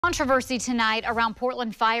Controversy tonight around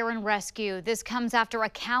Portland Fire and Rescue. This comes after a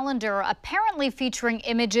calendar apparently featuring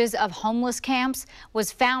images of homeless camps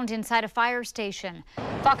was found inside a fire station.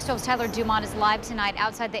 Fox 12's Tyler Dumont is live tonight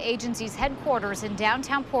outside the agency's headquarters in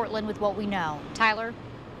downtown Portland with what we know. Tyler?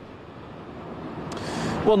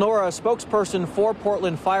 Well, Nora, a spokesperson for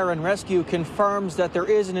Portland Fire and Rescue confirms that there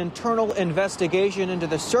is an internal investigation into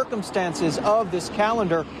the circumstances of this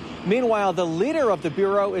calendar. Meanwhile, the leader of the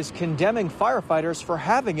Bureau is condemning firefighters for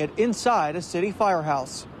having it inside a city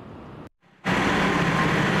firehouse.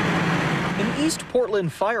 An East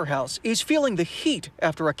Portland firehouse is feeling the heat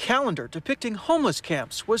after a calendar depicting homeless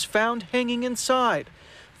camps was found hanging inside.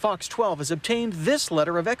 Fox 12 has obtained this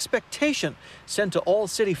letter of expectation sent to all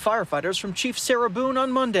city firefighters from Chief Sarah Boone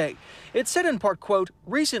on Monday. It said in part, quote,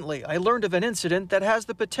 "Recently, I learned of an incident that has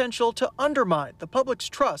the potential to undermine the public's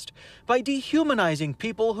trust by dehumanizing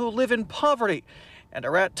people who live in poverty and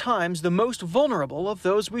are at times the most vulnerable of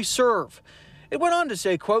those we serve." It went on to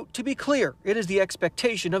say, quote, "To be clear, it is the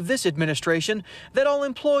expectation of this administration that all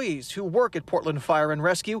employees who work at Portland Fire and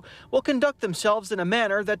Rescue will conduct themselves in a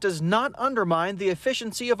manner that does not undermine the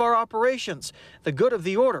efficiency of our operations, the good of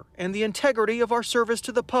the order, and the integrity of our service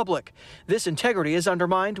to the public. This integrity is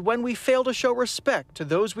undermined when we fail to show respect to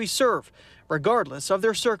those we serve, regardless of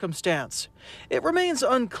their circumstance." It remains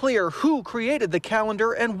unclear who created the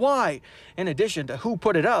calendar and why, in addition to who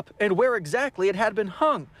put it up and where exactly it had been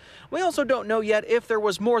hung. We also don't know yet if there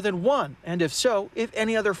was more than one, and if so, if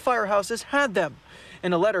any other firehouses had them.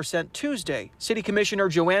 In a letter sent Tuesday, City Commissioner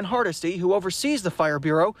Joanne Hardesty, who oversees the Fire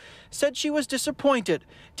Bureau, said she was disappointed,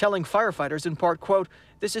 telling firefighters in part, quote,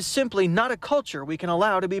 "This is simply not a culture we can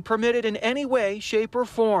allow to be permitted in any way, shape, or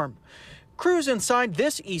form." Crews inside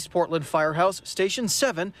this East Portland firehouse, Station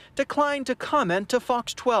 7, declined to comment to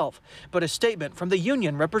Fox 12, but a statement from the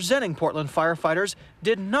union representing Portland firefighters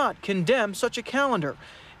did not condemn such a calendar.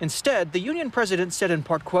 Instead, the union president said in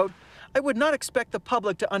part, quote, "I would not expect the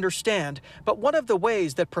public to understand, but one of the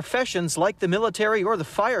ways that professions like the military or the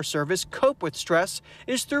fire service cope with stress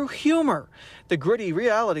is through humor. The gritty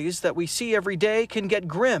realities that we see every day can get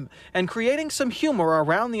grim, and creating some humor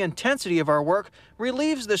around the intensity of our work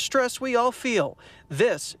relieves the stress we all feel.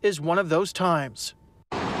 This is one of those times."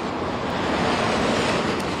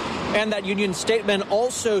 And that union statement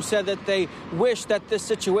also said that they wish that this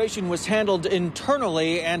situation was handled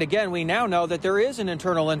internally. And again, we now know that there is an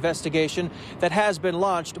internal investigation that has been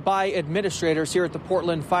launched by administrators here at the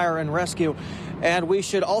Portland Fire and Rescue. And we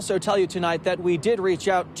should also tell you tonight that we did reach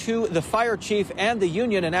out to the fire chief and the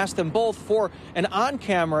union and asked them both for an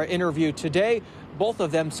on-camera interview today. Both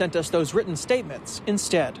of them sent us those written statements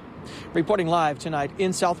instead. Reporting live tonight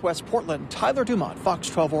in Southwest Portland, Tyler Dumont, Fox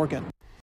 12 Oregon.